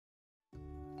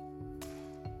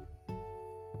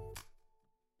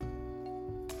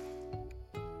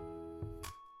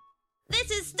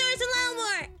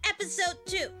Episode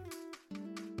 2.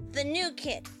 The New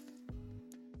Kid.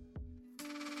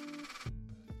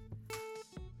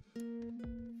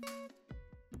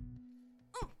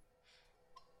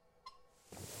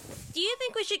 Do you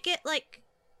think we should get,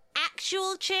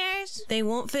 actual chairs? They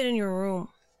won't fit in your room.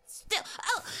 Still,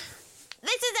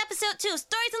 this is Episode 2,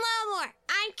 Stories and Little More.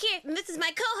 I'm Kirk, and this is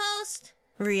my co-host,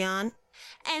 Rian.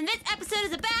 And this episode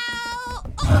is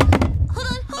about... hold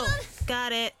on.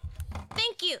 Got it.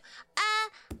 Thank you.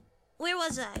 Where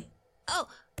was I? Oh,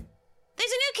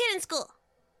 there's a new kid in school.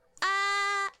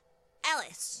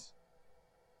 Ellis.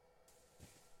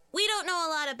 We don't know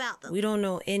a lot about them. We don't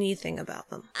know anything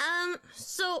about them.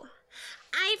 So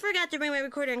I forgot to bring my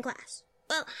recorder in class.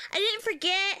 Well, I didn't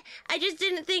forget. I just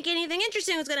didn't think anything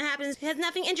interesting was going to happen because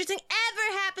nothing interesting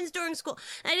ever happens during school.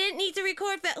 I didn't need to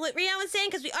record what Rian was saying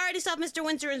because we already solved Mr.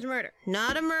 Windsor's murder.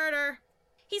 Not a murder.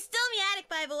 He's still in the attic,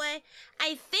 by the way.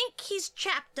 I think he's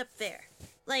trapped up there.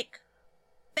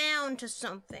 Bound to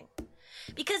something.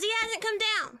 Because he hasn't come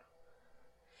down.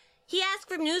 He asked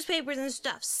for newspapers and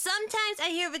stuff. Sometimes I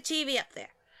hear of a TV up there.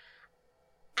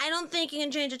 I don't think he can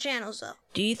change the channels, though.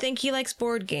 Do you think he likes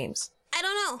board games? I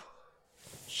don't know.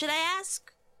 Should I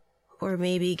ask? Or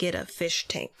maybe get a fish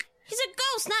tank. He's a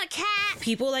ghost, not a cat.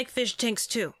 People like fish tanks,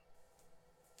 too.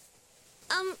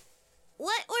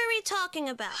 What were we talking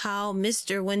about? How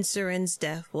Mr. Windsor's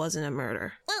death wasn't a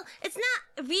murder. Well, it's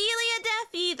not really a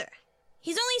death either.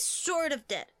 He's only sort of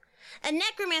dead. A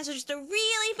necromancer's just a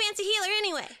really fancy healer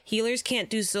anyway. Healers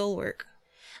can't do soul work.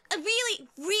 A really,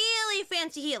 really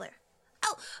fancy healer.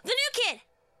 Oh, the new kid!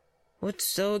 What's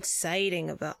so exciting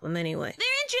about them anyway?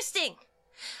 They're interesting!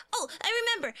 Oh, I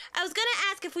remember. I was gonna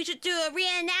ask if we should do a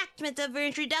reenactment of her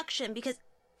introduction because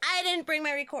I didn't bring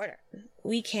my recorder.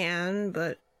 We can,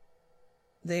 but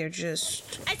they're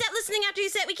just... I stopped listening after you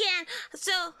said we can.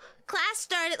 So, class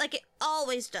started like it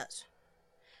always does.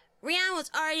 Rian was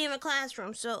already in the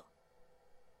classroom, so...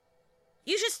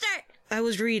 You should start. I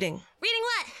was reading. Reading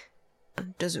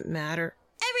what? Doesn't matter.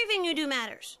 Everything you do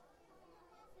matters.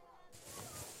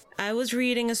 I was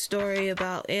reading a story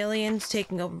about aliens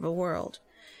taking over the world,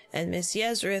 and Miss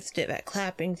Yezrith did that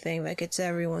clapping thing that gets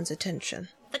everyone's attention.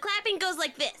 The clapping goes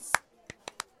like this.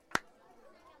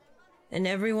 And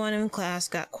everyone in class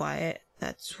got quiet.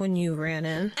 That's when you ran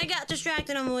in. I got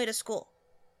distracted on my way to school.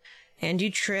 And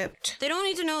you tripped. They don't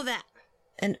need to know that.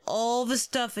 And all the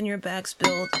stuff in your bag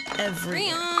spilled everywhere.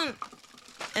 Rian!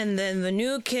 And then the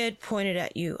new kid pointed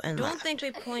at you and Don't laughed. think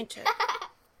they pointed.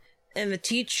 And the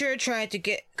teacher tried to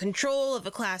get control of the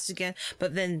class again,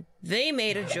 but then they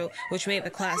made a joke, which made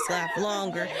the class laugh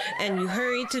longer, and you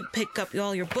hurried to pick up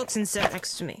all your books and sat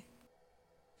next to me.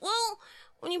 Well,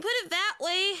 when you put it that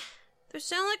way, they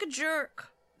sound like a jerk.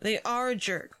 They are a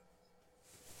jerk.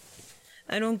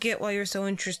 I don't get why you're so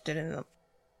interested in them.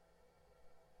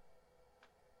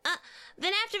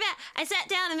 Then after that, I sat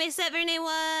down and they said their name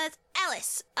was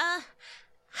Ellis.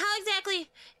 How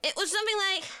exactly? It was something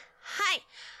like, "Hi,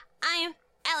 I'm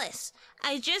Ellis.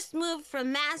 I just moved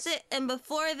from Massett and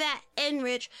before that,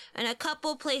 Enridge, and a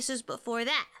couple places before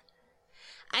that.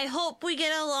 I hope we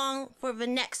get along for the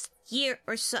next year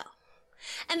or so."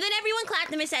 And then everyone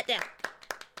clapped and they sat down.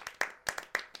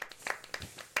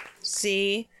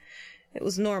 See? It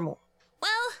was normal.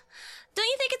 Well, don't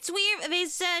you think it's weird if they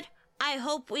said, "I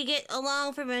hope we get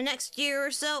along for the next year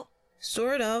or so"?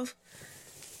 Sort of.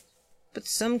 But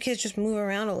some kids just move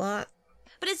around a lot.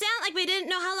 But it sounded like they didn't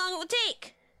know how long it would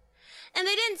take. And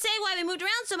they didn't say why they moved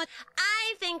around so much.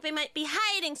 I think they might be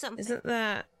hiding something. Isn't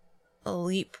that a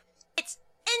leap? It's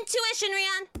intuition,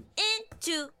 Rian.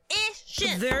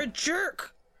 Intuition. They're a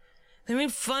jerk. They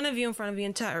made fun of you in front of the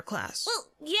entire class. Well,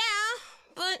 yeah,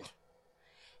 but...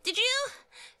 Did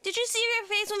you see their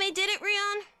face when they did it,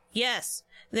 Rian? Yes,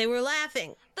 they were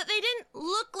laughing. But they didn't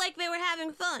look like they were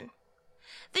having fun.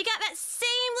 They got that same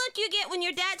look you get when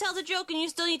your dad tells a joke and you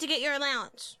still need to get your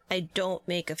allowance. I don't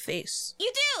make a face.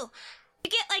 You do!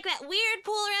 You get that weird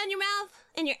pull around your mouth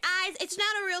and your eyes. It's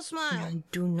not a real smile. I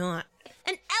do not.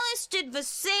 And Ellis did the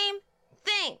same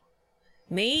thing.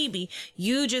 Maybe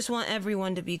you just want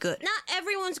everyone to be good. Not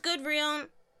everyone's good, Rian.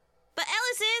 But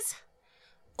Ellis is.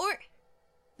 Or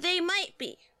they might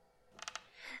be.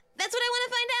 That's what I want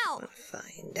to find out.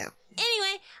 Find out.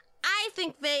 Anyway, I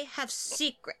think they have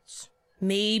secrets.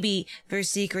 Maybe their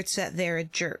secret's that they're a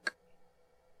jerk.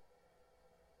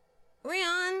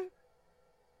 Rian.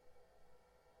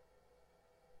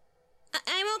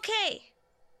 I'm okay.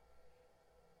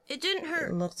 It didn't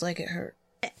hurt. It looks like it hurt.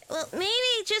 Well,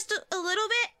 maybe just a little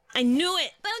bit. I knew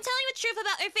it! But I'm telling you the truth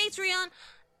about their face, Rian.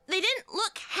 They didn't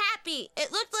look happy.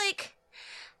 It looked like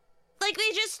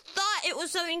they just thought it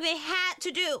was something they had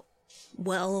to do.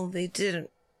 Well, they didn't.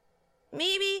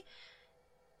 Maybe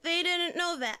they didn't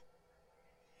know that.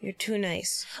 You're too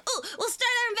nice. Oh, we'll start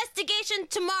our investigation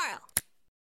tomorrow.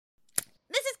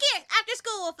 This is Kieran, after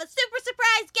school, with a super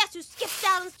surprise guest who skipped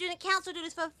out on student council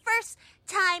duties for the first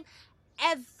time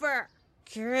ever.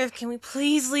 Kieran, can we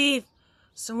please leave?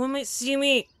 Someone might see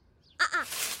me.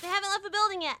 They haven't left the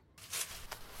building yet.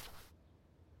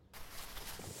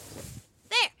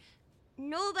 There.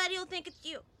 Nobody will think it's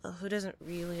you. A hood isn't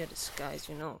really a disguise,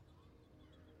 you know.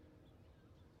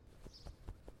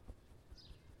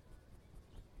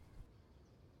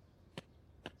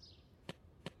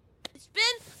 It's been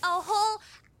a whole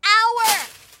hour,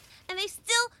 and they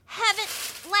still haven't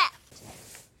left.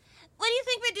 What do you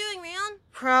think we're doing, Rion?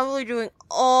 Probably doing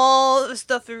all the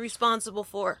stuff you're responsible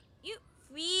for. You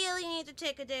really need to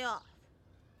take a day off.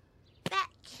 That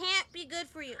can't be good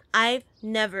for you. I've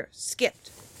never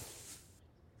skipped.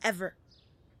 Ever.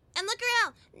 And look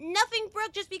around. Nothing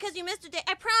broke just because you missed a day.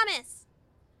 I promise.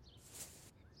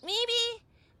 Maybe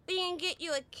we can get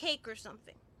you a cake or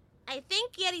something. I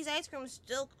think Yeti's ice cream is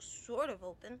still sort of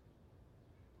open.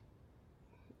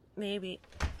 Maybe.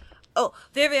 Oh,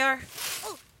 there they are.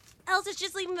 Oh, Elsa's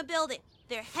just leaving the building.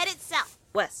 They're headed south.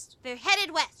 West. They're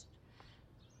headed west.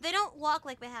 They don't walk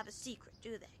like they have a secret,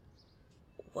 do they?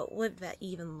 What would that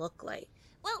even look like?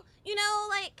 Well, you know,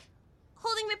 like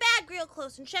holding their bag real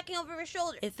close and checking over their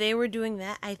shoulder. If they were doing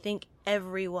that, I think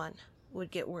everyone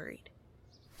would get worried.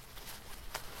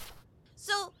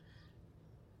 So,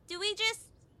 do we just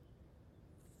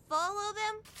follow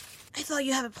them? I thought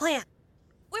you had a plan.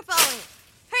 We're following it.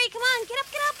 Hurry, come on, get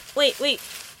up. Wait.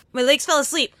 My legs fell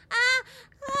asleep.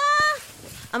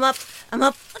 I'm up.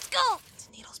 Let's go.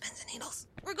 Pins and needles.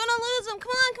 We're gonna lose them.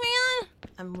 Come on.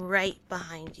 I'm right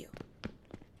behind you.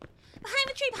 Behind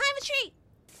the tree.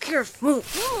 Kirf, move.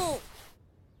 Move.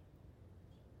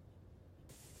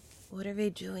 What are they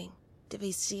doing? Did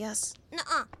they see us?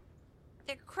 Nuh-uh.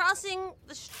 They're crossing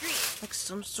the street. Like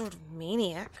some sort of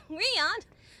maniac. Rion,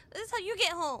 this is how you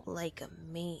get home. Like a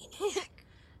maniac.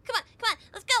 Come on,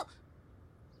 let's go.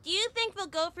 Do you think they'll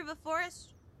go through the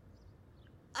forest?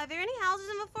 Are there any houses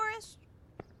in the forest?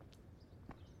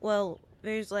 Well,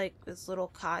 there's like this little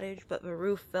cottage, but the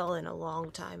roof fell in a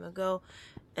long time ago,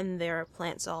 and there are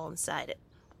plants all inside it.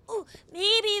 Oh,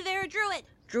 maybe they're a druid.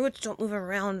 Druids don't move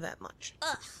around that much.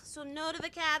 Ugh, so no to the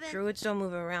cabin. Druids don't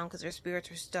move around because their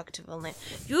spirits are stuck to the land.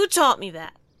 You taught me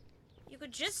that. You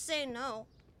could just say no.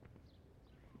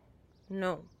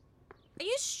 No. Are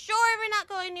you sure we're not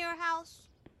going to your house?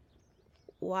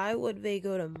 Why would they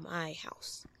go to my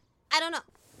house? I don't know.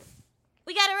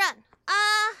 We gotta run.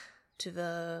 To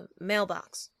the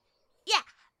mailbox. Yeah,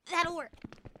 that'll work.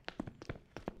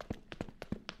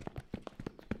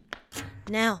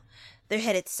 Now, they're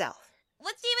headed south.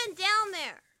 What's even down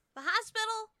there? The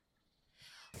hospital?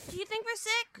 Do you think we're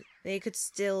sick? They could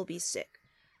still be sick,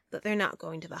 but they're not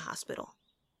going to the hospital.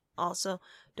 Also,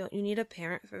 don't you need a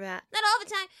parent for that? Not all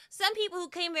the time. Some people who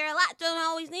came there a lot don't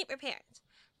always need their parents.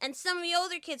 And some of the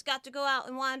older kids got to go out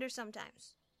and wander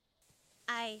sometimes.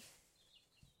 I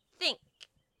think.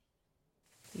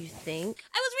 You think?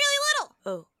 I was really little.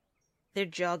 Oh, they're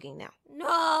jogging now.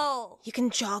 No. You can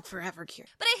jog forever, Kira.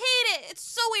 But I hate it. It's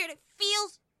so weird. It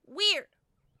feels weird.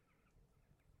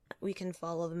 We can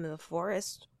follow them in the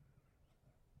forest.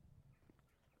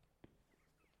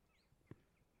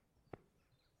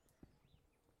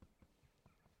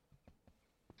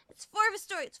 It's for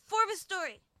the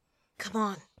story. Come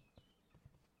on.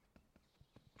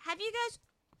 Have you guys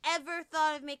ever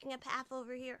thought of making a path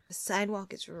over here? The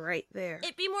sidewalk is right there.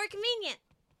 It'd be more convenient.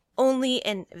 Only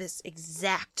in this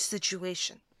exact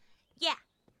situation. Yeah.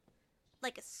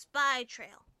 Like a spy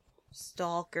trail.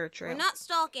 Stalker trail. We're not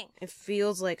stalking. It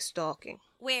feels like stalking.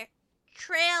 We're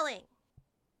trailing.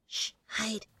 Shh,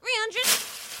 hide. 300.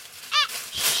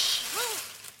 Shh. Move.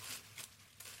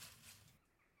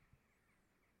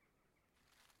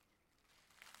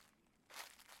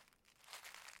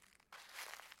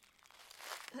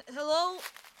 Hello?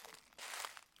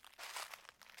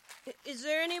 Is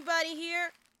there anybody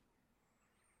here?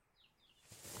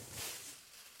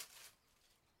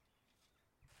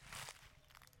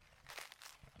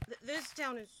 This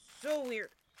town is so weird.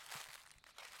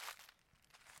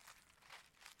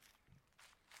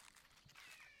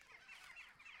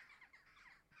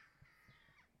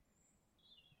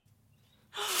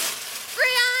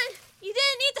 Rion! You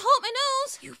didn't need to hold my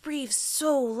nose! You breathe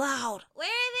so loud. Where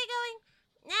are they going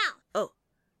now? Oh,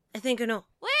 I think I know.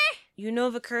 Where? You know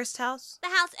the cursed house? The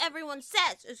house everyone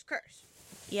says is cursed.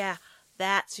 Yeah,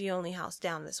 that's the only house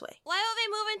down this way. Why don't they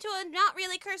move into a not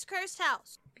really cursed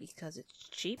house? Because it's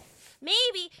cheap.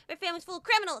 Maybe their family's full of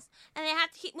criminals, and they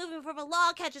have to keep moving before the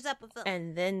law catches up with them.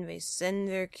 And then they send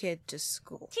their kid to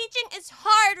school. Teaching is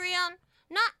hard, Rion.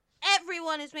 Not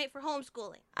everyone is made for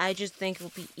homeschooling. I just think it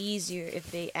would be easier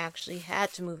if they actually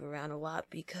had to move around a lot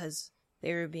because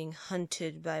they were being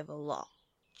hunted by the law.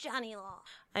 Johnny Law.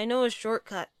 I know a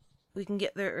shortcut. We can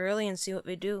get there early and see what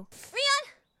they do.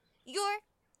 Rion, you're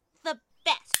the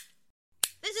best.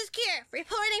 This is Kier,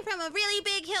 reporting from a really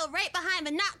big hill right behind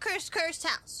the not cursed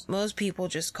house. Most people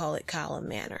just call it Callum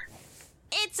Manor.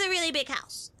 It's a really big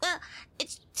house. Well,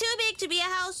 it's too big to be a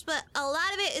house, but a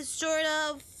lot of it is sort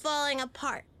of falling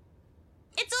apart.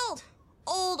 It's old.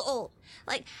 Old.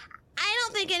 Like, I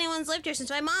don't think anyone's lived here since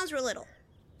my moms were little.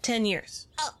 10 years.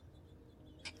 Oh.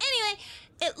 Anyway,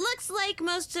 it looks like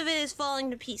most of it is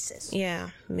falling to pieces. Yeah,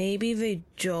 maybe they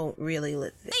don't really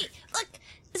live there. Wait, look.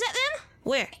 Is that them?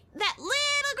 Where? That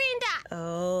little green dot.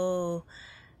 Oh,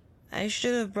 I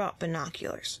should have brought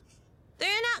binoculars. They're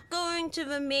not going to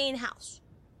the main house.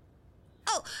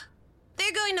 Oh,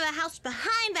 they're going to the house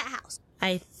behind that house.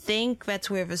 I think that's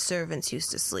where the servants used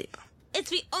to sleep.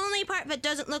 It's the only part that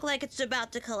doesn't look like it's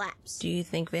about to collapse. Do you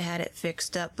think they had it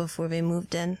fixed up before they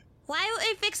moved in? Why would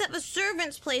they fix up the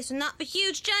servant's place and not the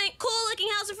huge, giant, cool-looking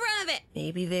house in front of it?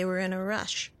 Maybe they were in a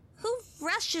rush. Who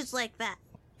rushes like that?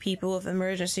 People with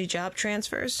emergency job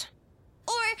transfers?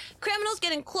 Or criminals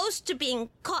getting close to being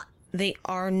caught. They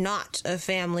are not a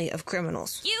family of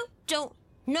criminals. You don't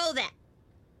know that.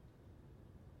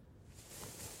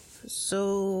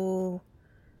 So,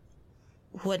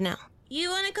 what now? You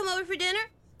want to come over for dinner?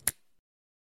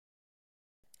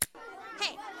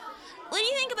 Hey, what do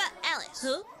you think about Alice?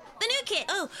 Who? The new kid.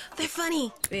 Oh, they're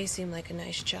funny. They seem like a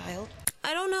nice child.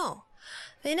 I don't know.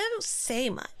 They never say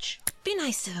much. Be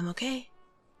nice to them, okay?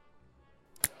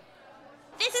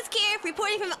 This is Kier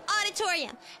reporting from the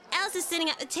auditorium. Alice is sitting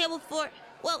at the table for,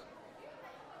 well,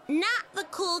 not the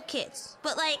cool kids,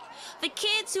 but like the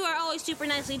kids who are always super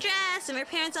nicely dressed and their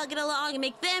parents all get along and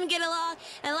make them get along,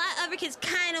 and a lot of other kids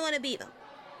kind of want to be them.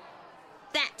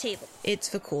 That table. It's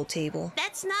the cool table.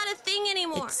 That's not a thing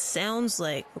anymore. It sounds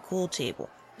like the cool table.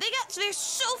 They're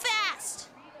so fast.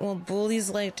 Well, bullies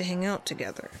like to hang out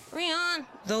together. Rion.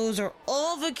 Those are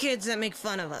all the kids that make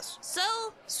fun of us.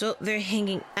 So they're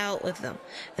hanging out with them,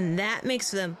 and that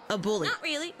makes them a bully. Not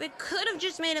really. We could have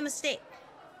just made a mistake.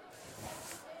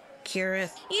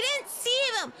 Kirith. You didn't see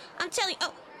them. I'm telling you.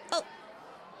 Oh.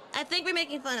 I think we're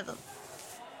making fun of them.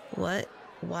 What?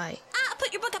 Why?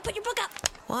 Put your book up.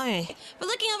 Why? We're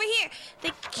looking over here.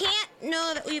 They can't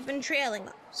know that we've been trailing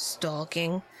them.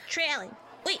 Stalking. Trailing.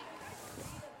 Wait.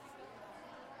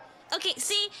 Okay,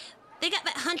 see? They got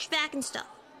that hunchback and stuff.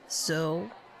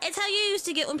 So? It's how you used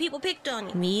to get when people picked on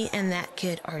you. Me and that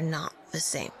kid are not the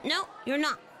same. No, you're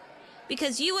not.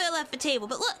 Because you would have left the table.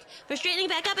 But look, we're straightening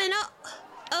back up and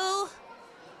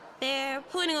they're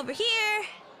pointing over here.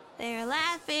 They're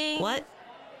laughing. What?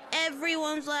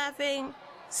 Everyone's laughing.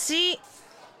 See?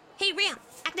 Hey, Rion,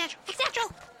 act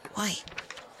natural. Why?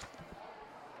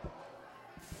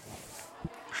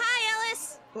 Hi,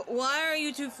 Alice. But why are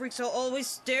you two freaks always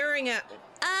staring at me?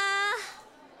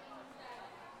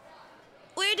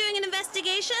 We're doing an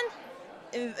investigation?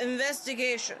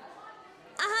 Investigation.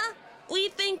 Uh-huh. We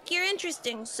think you're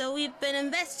interesting, so we've been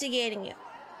investigating you.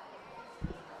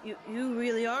 You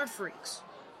really are freaks.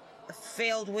 A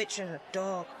failed witch and a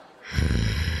dog.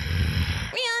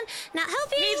 Rion, not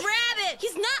helping. He's Rabbit!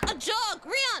 He's not a dog.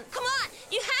 Rion, come on.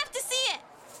 You have to see it.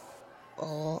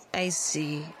 All I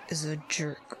see is a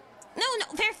jerk. No,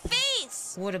 their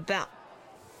face. What about?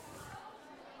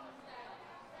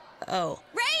 Oh.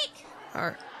 Right?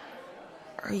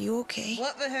 Are you okay?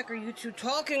 What the heck are you two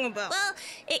talking about? Well,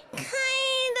 it kind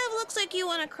of looks like you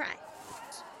want to cry.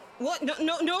 What? No,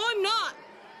 I'm not.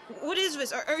 What is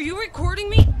this? Are you recording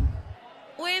me?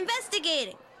 We're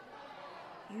investigating.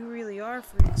 You really are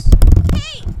freaks.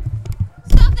 Hey!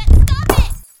 Stop it!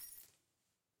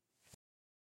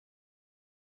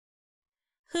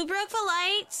 Who broke the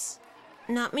lights?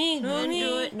 Not me. Not me.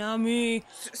 Do it. Not me.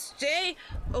 Stay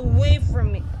away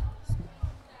from me.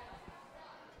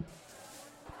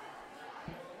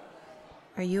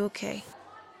 Are you okay?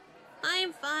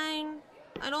 I'm fine.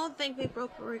 I don't think they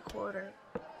broke the recorder.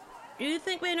 Do you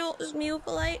think they know it was me with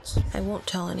the lights? I won't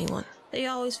tell anyone. They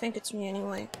always think it's me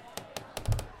anyway.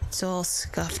 It's all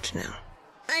scuffed now.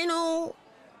 I know.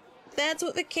 That's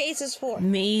what the case is for.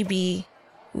 Maybe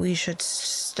we should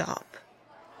stop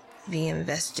the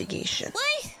investigation.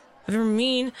 What? They're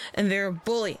mean and they're a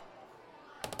bully.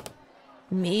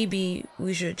 Maybe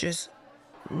we should just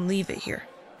leave it here.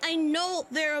 I know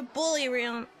they're a bully,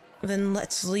 Rion. Then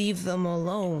let's leave them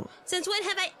alone. Since when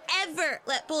have I ever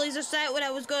let bullies decide what I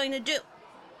was going to do?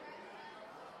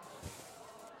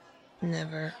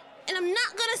 Never. And I'm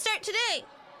not gonna start today.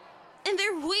 And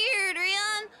they're weird,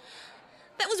 Rian.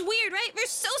 That was weird, right? They're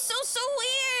so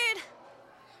weird.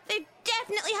 They're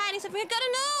definitely hiding something. I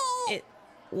gotta know. It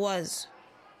was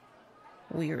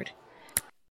weird.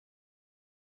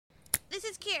 This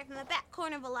is Kira from the back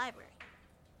corner of a library.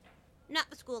 Not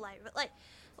the school library, but like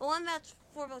the one that's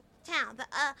for the town. The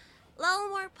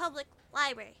Lowellmore Public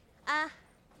Library.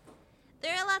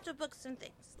 There are lots of books and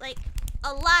things. Like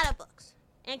a lot of books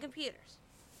and computers.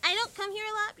 I don't come here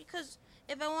a lot because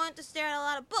if I want to stare at a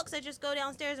lot of books, I just go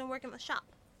downstairs and work in the shop.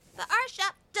 But our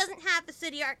shop doesn't have the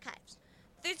city archives.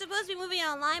 They're supposed to be moving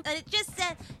online, but it just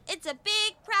said it's a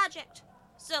big project.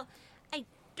 So I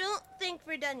don't think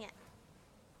we're done yet.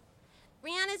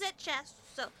 Rihanna's at chess,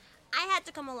 so I had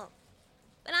to come alone.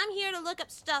 But I'm here to look up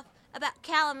stuff about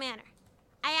Callum Manor.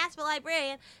 I asked the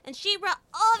librarian, and she brought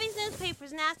all these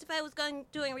newspapers and asked if I was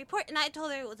doing a report, and I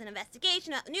told her it was an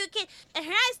investigation about the new kid, and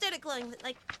her eyes started glowing with,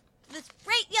 like, this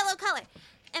bright yellow color,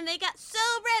 and they got so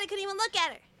bright I couldn't even look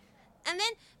at her. And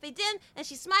then they dimmed, and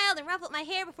she smiled and ruffled my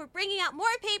hair before bringing out more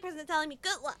papers and telling me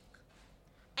good luck.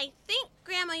 I think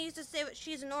Grandma used to say that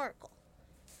she's an oracle.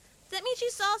 Does that mean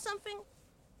she saw something?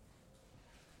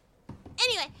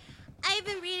 Anyway, I've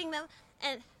been reading them,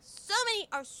 and so many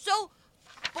are so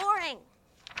boring.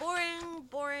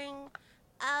 Boring.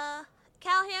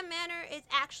 Calham Manor is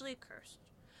actually cursed.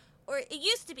 Or it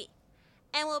used to be.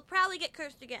 And will probably get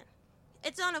cursed again.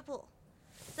 It's on a pool.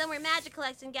 Somewhere magic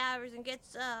collects and gathers and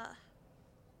gets,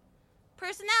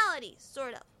 personalities,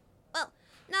 sort of. Well,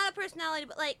 not a personality,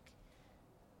 but like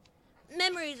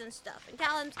memories and stuff. And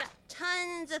Callum's got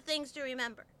tons of things to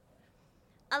remember.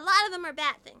 A lot of them are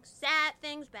bad things. Sad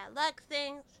things, bad luck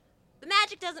things. The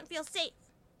magic doesn't feel safe.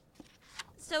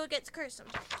 So it gets cursed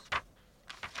sometimes.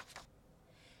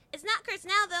 It's not cursed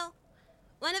now, though.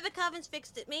 One of the covens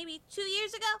fixed it maybe 2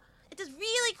 years ago. It does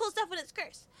really cool stuff when it's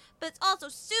cursed. But it's also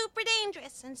super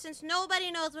dangerous. And since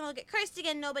nobody knows when it'll get cursed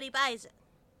again, nobody buys it.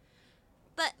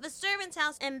 But the servant's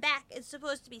house and back is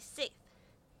supposed to be safe.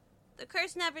 The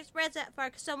curse never spreads that far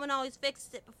because someone always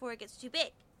fixes it before it gets too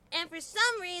big. And for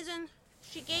some reason,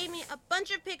 she gave me a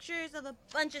bunch of pictures of a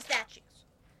bunch of statues.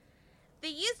 They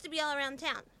used to be all around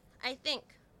town, I think.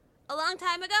 A long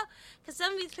time ago, because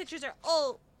some of these pictures are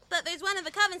old, but there's one of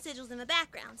the coven sigils in the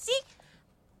background. See?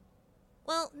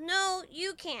 Well, no,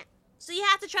 you can't. So you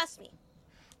have to trust me.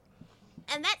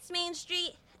 And that's Main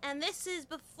Street, and this is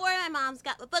before my mom's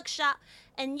got the bookshop,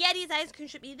 and Yeti's ice cream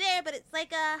should be there, but it's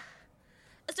like a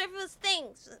sort of those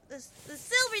things, the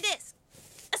silver disc,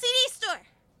 a CD store.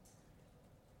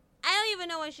 I don't even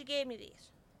know why she gave me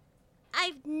these.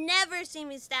 I've never seen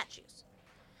these statues.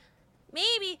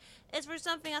 Maybe it's for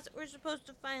something else that we're supposed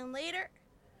to find later.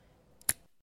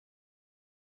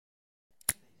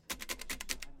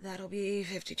 That'll be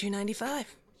 $52.95.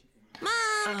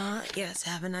 Mom! Yes,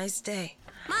 have a nice day.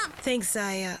 Mom! Thanks,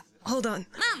 hold on.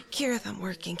 Mom! Kirith, I'm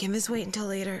working. Can this wait until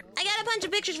later? I got a bunch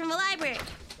of pictures from the library.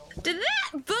 Did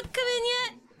that book come in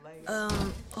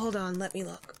yet? Hold on, let me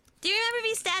look. Do you remember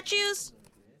these statues?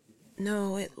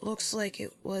 No, it looks like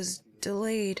it was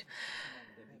delayed.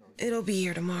 It'll be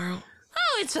here tomorrow.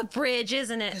 Oh, it's a bridge,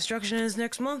 isn't it? Construction is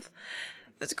next month.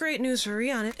 That's great news for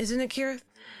Rian, isn't it, Kirith?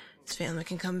 His family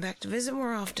can come back to visit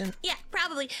more often. Yeah,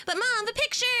 probably. But Mom, the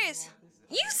pictures!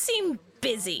 You seem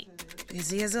busy.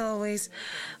 Busy as always.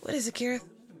 What is it, Kirith?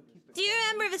 Do you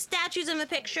remember the statues in the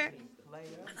picture?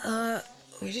 Where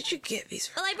did you get these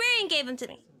The from? librarian gave them to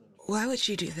me. Why would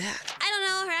she do that? I don't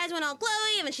know, her eyes went all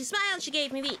glowy, and when she smiled, she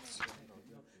gave me these.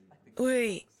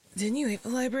 Wait, didn't you hate the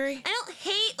library? I don't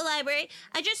hate the library,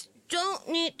 I just don't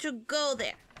need to go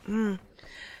there.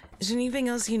 Is there anything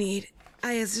else you need?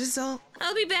 Is this all?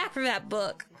 I'll be back for that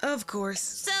book. Of course.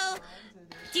 So,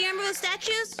 do you remember those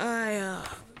statues? I,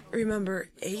 remember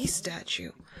a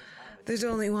statue. There's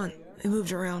only one. It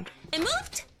moved around. It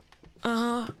moved?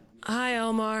 Hi,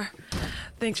 Elmar.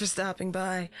 Thanks for stopping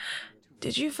by.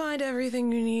 Did you find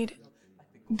everything you need?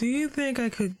 Do you think I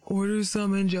could order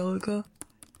some Angelica?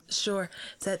 Sure.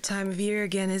 It's that time of year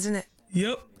again, isn't it?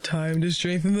 Yep, time to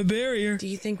strengthen the barrier. Do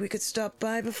you think we could stop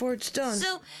by before it's done?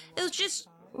 So, it was just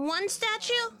one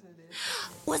statue?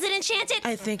 Was it enchanted?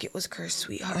 I think it was cursed,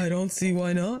 sweetheart. I don't see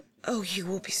why not. Oh, you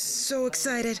will be so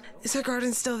excited. Is her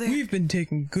garden still there? We've been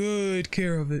taking good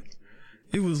care of it.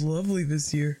 It was lovely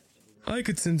this year. I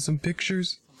could send some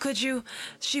pictures. Could you?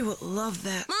 She would love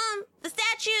that. Mom, the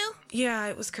statue! Yeah,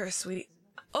 it was cursed, sweetie.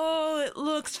 Oh, it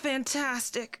looks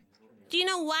fantastic. Do you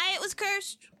know why it was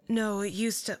cursed? No, it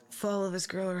used to follow this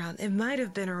girl around. It might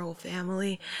have been her whole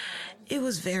family. It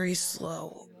was very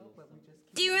slow.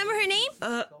 Do you remember her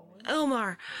name?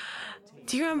 Elmar.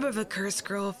 Do you remember the cursed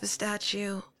girl with the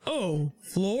statue? Oh,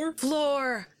 Floor?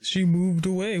 Floor! She moved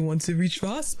away once it reached the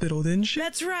hospital, didn't she?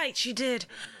 That's right, she did.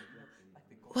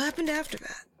 What happened after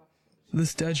that? The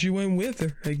statue went with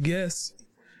her, I guess.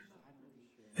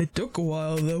 It took a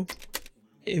while, though.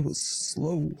 It was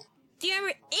slow. Do you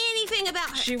remember anything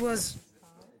about her? She was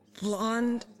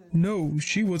blonde, No,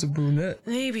 she was a brunette.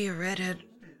 maybe a redhead.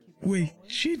 Wait,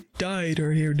 she dyed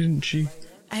her hair, didn't she?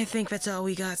 I think that's all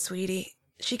we got, sweetie.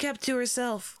 She kept to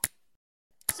herself.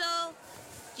 So,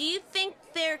 do you think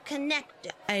they're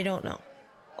connected? I don't know.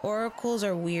 Oracles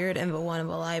are weird, and the one in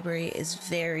the library is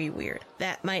very weird.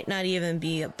 That might not even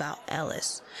be about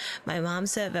Ellis. My mom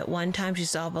said that one time she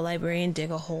saw the librarian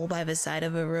dig a hole by the side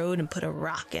of a road and put a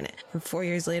rock in it. And 4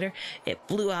 years later, it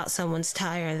blew out someone's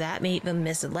tire, and that made them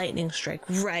miss a lightning strike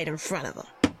right in front of them.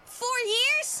 4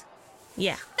 years?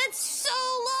 Yeah, That's so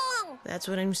long! that's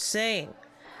what I'm saying.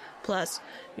 Plus,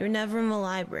 you're never in the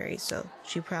library, so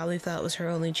she probably thought it was her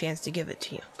only chance to give it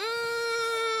to you.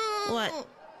 What?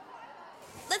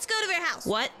 Let's go to their house.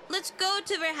 What? Let's go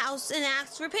to their house and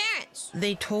ask for parents.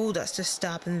 They told us to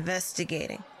stop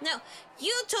investigating. No,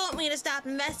 you told me to stop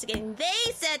investigating.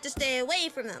 They said to stay away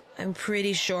from them. I'm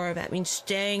pretty sure that means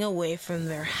staying away from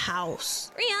their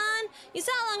house. Rion, you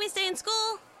saw how long we stay in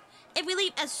school? If we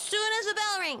leave as soon as the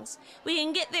bell rings, we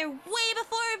can get there way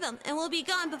before them, and we'll be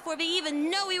gone before they even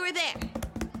know we were there.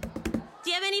 Do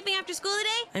you have anything after school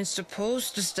today? I'm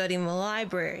supposed to study in the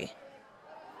library.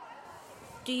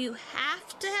 Do you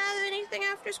have to have anything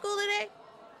after school today?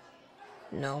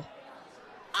 No.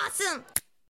 Awesome!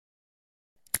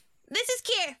 This is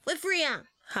Kier with Rion.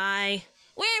 Hi.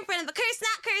 We're in front of a cursed,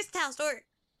 not cursed house, or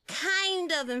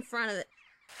kind of in front of it.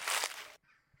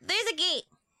 There's a gate.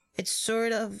 It's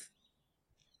sort of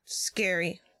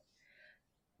scary.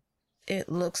 It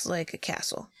looks like a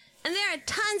castle. And there are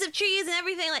tons of trees and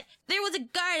everything. Like, there was a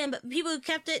garden, but people who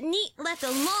kept it neat left a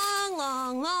long,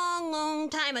 long, long, long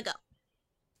time ago.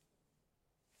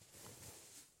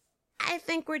 I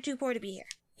think we're too poor to be here.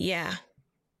 Yeah.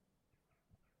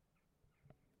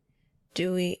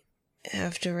 Do we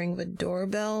have to ring the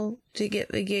doorbell to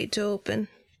get the gate to open?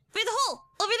 Through the hole!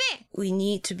 Over there! We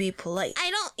need to be polite.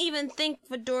 I don't even think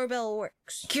the doorbell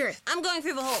works. Kirith! I'm going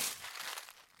through the hole.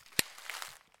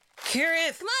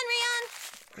 Kirith! Come on, Rion!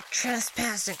 We're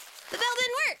trespassing. The bell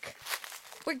didn't work.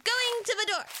 We're going to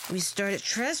the door. We started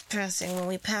trespassing when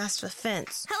we passed the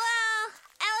fence. Hello?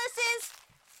 Alice's?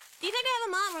 Do you think I have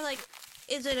a mom, or like,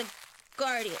 is it a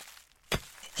guardian?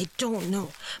 I don't know,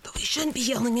 but we shouldn't be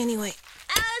yelling anyway.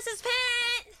 Alice's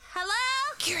parent!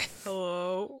 Hello? Kirith!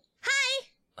 Hello? Hi!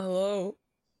 Hello?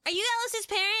 Are you Alice's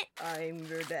parent? I'm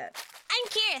your dad. I'm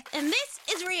Kirith, and this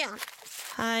is Rion.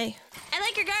 Hi. I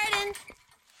like your garden.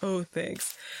 Oh,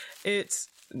 thanks. It's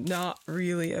not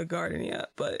really a garden yet,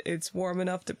 but it's warm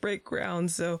enough to break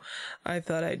ground, so I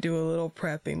thought I'd do a little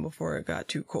prepping before it got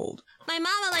too cold. My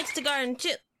mama likes to garden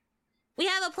too. We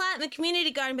have a plant in the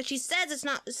community garden, but she says it's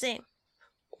not the same.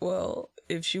 Well,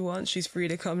 if she wants, she's free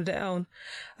to come down.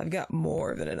 I've got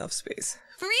more than enough space.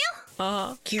 For real?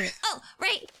 Uh-huh. Kirith. Oh,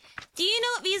 right. Do you know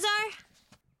what these are?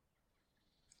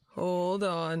 Hold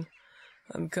on.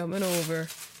 I'm coming over.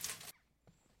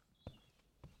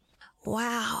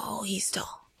 Wow, he's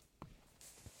tall.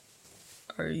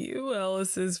 Are you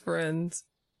Alice's friends?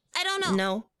 I don't know.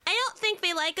 No. I don't think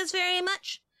they like us very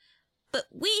much, but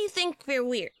we think they're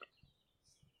weird.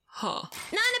 Huh.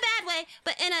 Not in a bad way,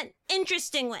 but in an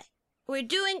interesting way. We're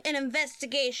doing an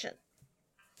investigation.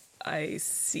 I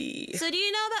see. So do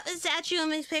you know about the statue in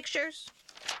these pictures?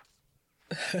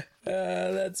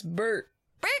 That's Bert.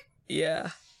 Bert?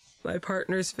 Yeah. My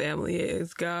partner's family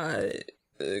has got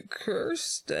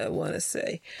cursed, I want to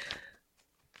say.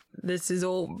 This is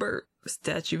old Bert, the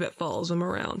statue that follows him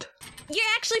around. You're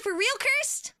actually for real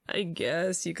cursed? I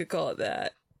guess you could call it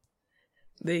that.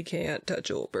 They can't touch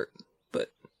old Bert, but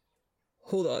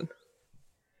hold on.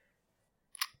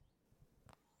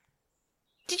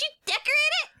 Did you decorate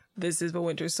it? This is the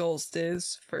winter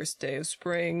solstice, first day of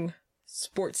spring,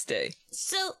 sports day.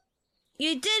 So,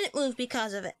 you didn't move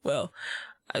because of it. Well,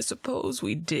 I suppose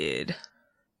we did.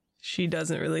 She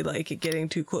doesn't really like it getting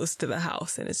too close to the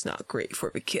house, and it's not great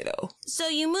for the kiddo. So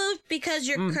you moved because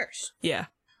you're cursed. Yeah,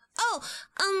 Oh,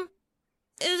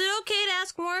 is it okay to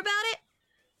ask more about it?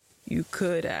 you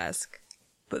could ask,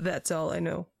 but that's all I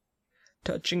know.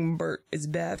 Touching Bert is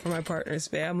bad for my partner's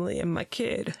family and my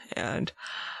kid, and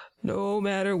no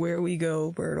matter where we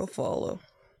go, Bert'll follow.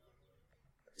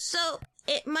 So,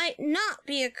 it might not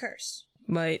be a curse.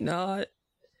 Might not.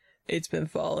 It's been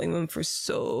following them for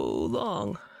so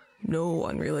long. No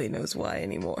one really knows why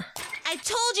anymore. I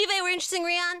told you they were interesting,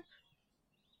 Rian.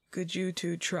 Could you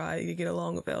two try to get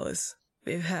along with Ellis?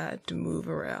 They've had to move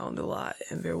around a lot,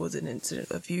 and there was an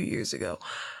incident a few years ago.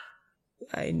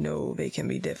 I know they can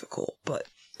be difficult, but...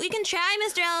 We can try,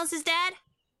 Mr. Ellis's dad.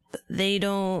 They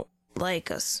don't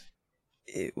like us.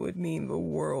 It would mean the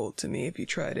world to me if you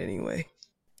tried anyway.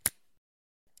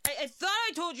 I thought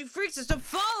I told you freaks to stop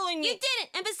following me. You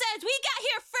didn't, and besides, we got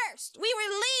here first. We were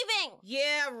leaving.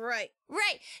 Yeah, right.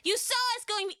 Right. You saw us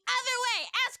going the other way.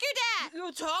 Ask your dad.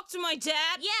 You talk to my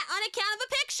dad? Yeah, on account of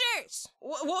the pictures.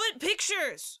 What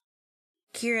pictures?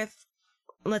 Kirith,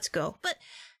 let's go. But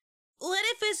what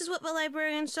if this is what the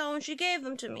librarian saw when she gave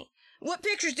them to me? What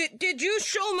pictures did you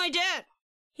show my dad?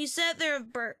 He said they're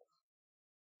of Bert.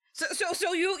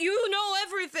 So you know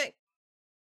everything.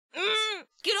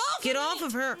 Get off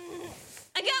of her.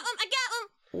 I got them.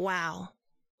 Wow.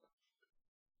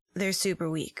 They're super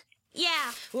weak.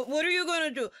 Yeah. What are you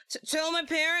gonna do? Tell my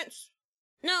parents?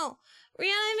 No.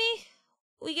 Rihanna and me,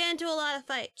 we get into a lot of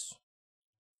fights.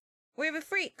 We're the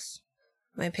freaks.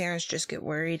 My parents just get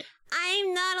worried.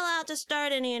 I'm not allowed to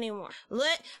start any anymore.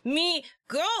 Let me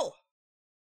go.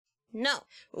 No.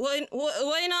 Why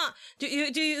not? Do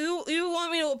you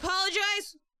want me to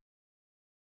apologize?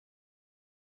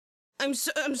 I'm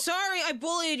sorry I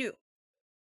bullied you.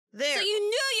 There. So you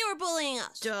knew you were bullying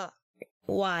us. Duh.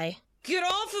 Why? Get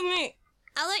off of me.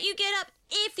 I'll let you get up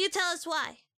if you tell us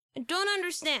why. I don't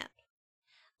understand.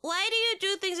 Why do you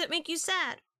do things that make you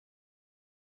sad?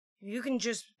 You can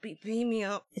just beat me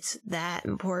up. It's that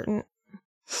important.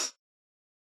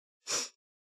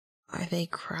 Are they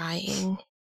crying?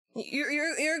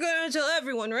 You're gonna tell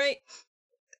everyone, right?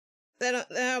 That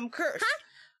I'm cursed. Huh?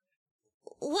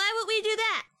 Why would we do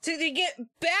that? To get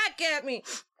back at me.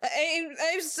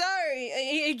 I'm sorry.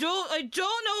 I don't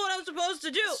know what I'm supposed to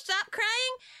do. Stop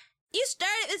crying. You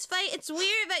started this fight. It's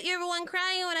weird that you're the one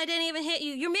crying when I didn't even hit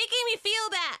you. You're making me feel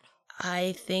bad.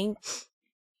 I think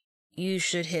you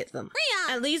should hit them.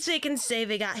 Rian! At least they can say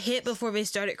they got hit before they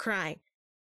started crying.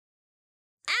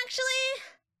 Actually,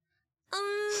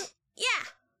 yeah.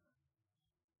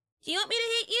 Do you want me to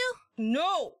hit you?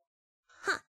 No.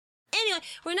 Huh. Anyway,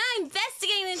 we're not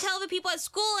investigating to tell the people at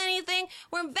school anything.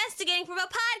 We're investigating for the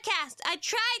podcast. I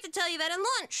tried to tell you that at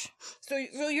lunch. So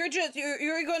you're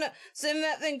gonna send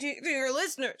that thing to your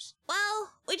listeners?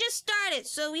 Well, we just started,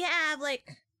 so we have,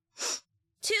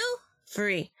 2?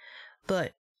 3.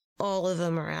 But all of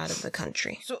them are out of the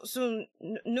country. So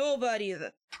nobody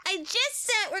then. I just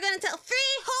said we're gonna tell 3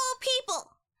 whole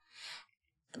people.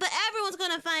 But everyone's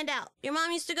gonna find out. Your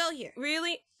mom used to go here.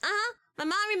 Really? Uh-huh. My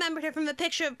mom remembered her from the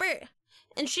picture of Bert.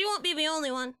 And she won't be the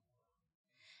only one.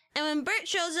 And when Bert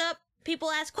shows up, people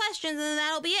ask questions, and then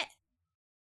that'll be it.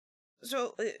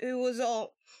 So it was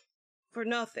all for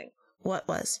nothing. What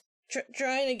was?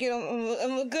 Trying to get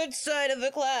on the good side of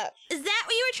the class. Is that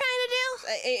what you were trying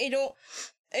to do?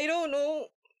 I don't know.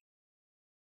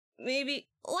 Maybe.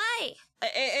 Why?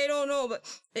 I don't know, but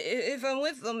if I'm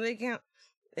with them, they can't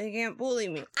bully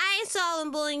me. I saw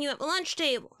them bullying you at the lunch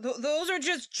table. Those are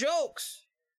just jokes.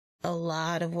 A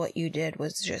lot of what you did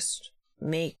was just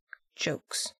make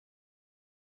jokes.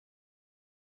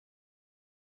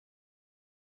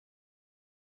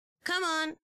 Come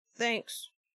on. Thanks.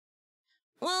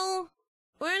 Well,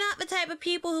 we're not the type of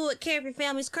people who would care if your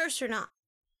family's cursed or not.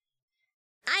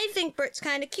 I think Bert's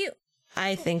kind of cute.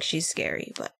 I think she's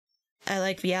scary, but I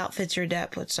like the outfits your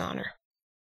dad puts on her.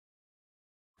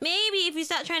 Maybe if you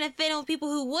stop trying to fit in with people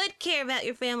who would care about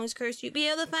your family's curse, you'd be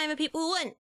able to find the people who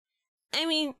wouldn't. I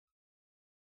mean,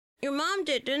 your mom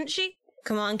did, didn't she?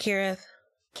 Come on, Kirith.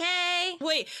 Okay.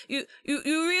 Wait, you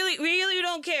really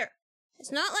don't care?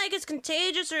 It's not like it's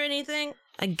contagious or anything.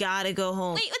 I gotta go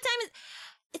home. Wait, what time is...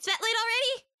 It's that late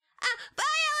already? Bye,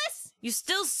 Alice! You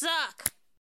still suck.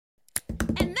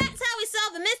 And that's how we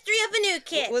solve the mystery of the new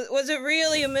kid. Was it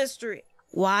really a mystery?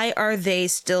 Why are they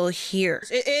still here?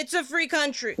 It's a free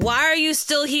country. Why are you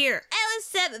still here? Alice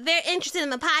said that they're interested in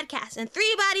the podcast, and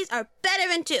 3 bodies are better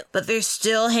than 2. But they're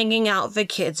still hanging out with the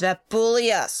kids that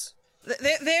bully us.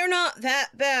 They're not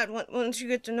that bad once you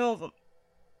get to know them.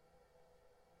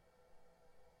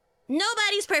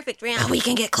 Nobody's perfect, Rihanna. But we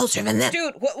can get closer than them.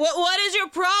 Dude, what is your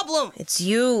problem? It's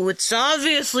you. It's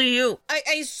obviously you.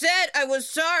 I said I was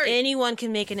sorry. Anyone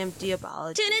can make an empty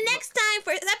apology. Tune in next time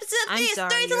for episode 3 I'm of sorry,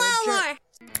 Stories you're a a Little jerk. More.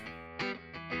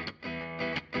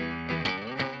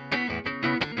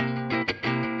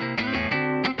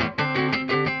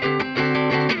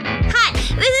 Hi,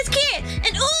 this is Kira,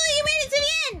 and you made it to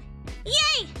the end!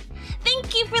 Yay!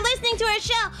 Thank you for listening to our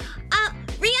show.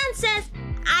 Rian says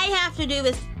I have to do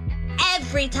this every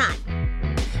free time.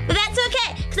 But that's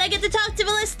okay, because I get to talk to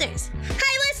the listeners.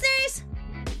 Hi, listeners!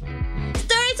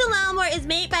 Stories of Longmore is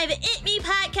made by the It Me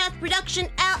Podcast Production,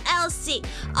 LLC.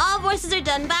 All voices are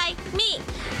done by me.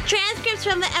 Transcripts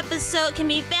from the episode can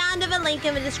be found in a link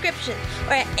in the description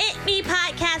or at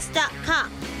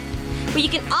itmepodcast.com, where you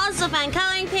can also find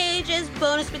coloring pages,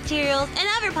 bonus materials, and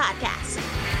other podcasts.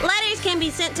 Letters can be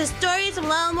sent to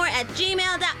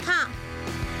storiesoflongmore@gmail.com.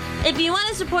 If you want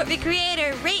to support the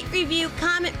creator, rate, review,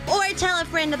 comment, or tell a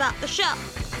friend about the show.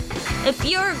 If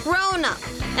you're a grown-up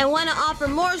and want to offer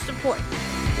more support,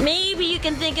 maybe you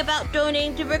can think about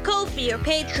donating to the Ko-fi or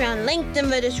Patreon linked in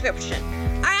the description.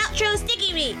 Our outro is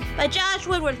Sticky Beat by Josh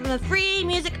Woodward from the Free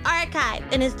Music Archive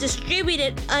and is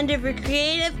distributed under the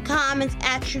Creative Commons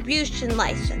Attribution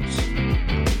License.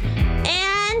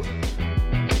 And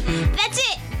that's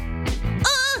it!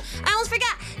 Oh, I almost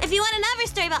forgot. If you want another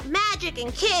story about magic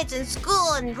and kids and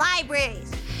school and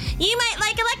libraries, you might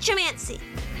like Electromancy,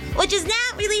 which is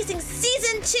now releasing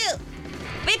Season 2.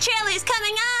 The trailer is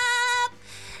coming up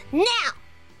now!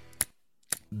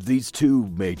 These two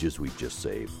mages we've just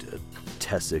saved,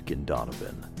 Tessic and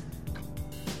Donovan,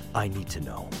 I need to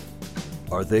know,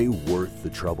 are they worth the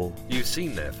trouble? You've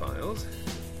seen their files.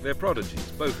 They're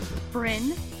prodigies, both of them.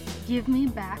 Bryn, give me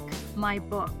back my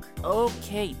book.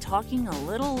 Okay, talking a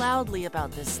little loudly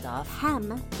about this stuff.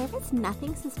 There was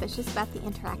nothing suspicious about the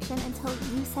interaction until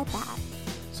you said that.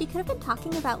 She could have been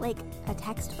talking about, like, a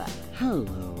textbook.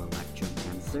 Hello,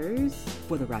 Electromancers.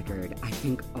 For the record, I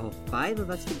think all 5 of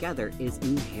us together is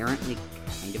inherently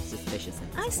kind of suspicious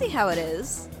at this I see point. how it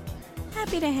is.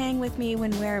 Happy to hang with me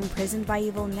when we're imprisoned by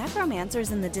evil necromancers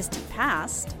in the distant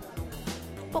past.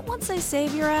 But once I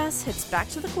save your ass, it's back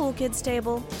to the cool kids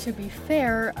table. To be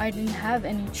fair, I didn't have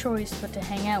any choice but to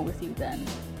hang out with you then.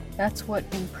 That's what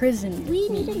imprisoned We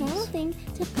means. need a normal thing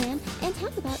to plan and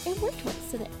talk about and work towards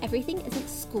so that everything isn't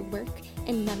schoolwork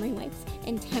and memory wipes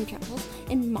and time travels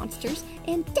and monsters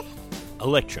and death.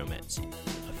 Electromancy,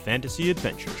 a fantasy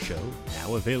adventure show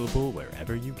now available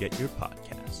wherever you get your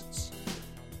podcasts.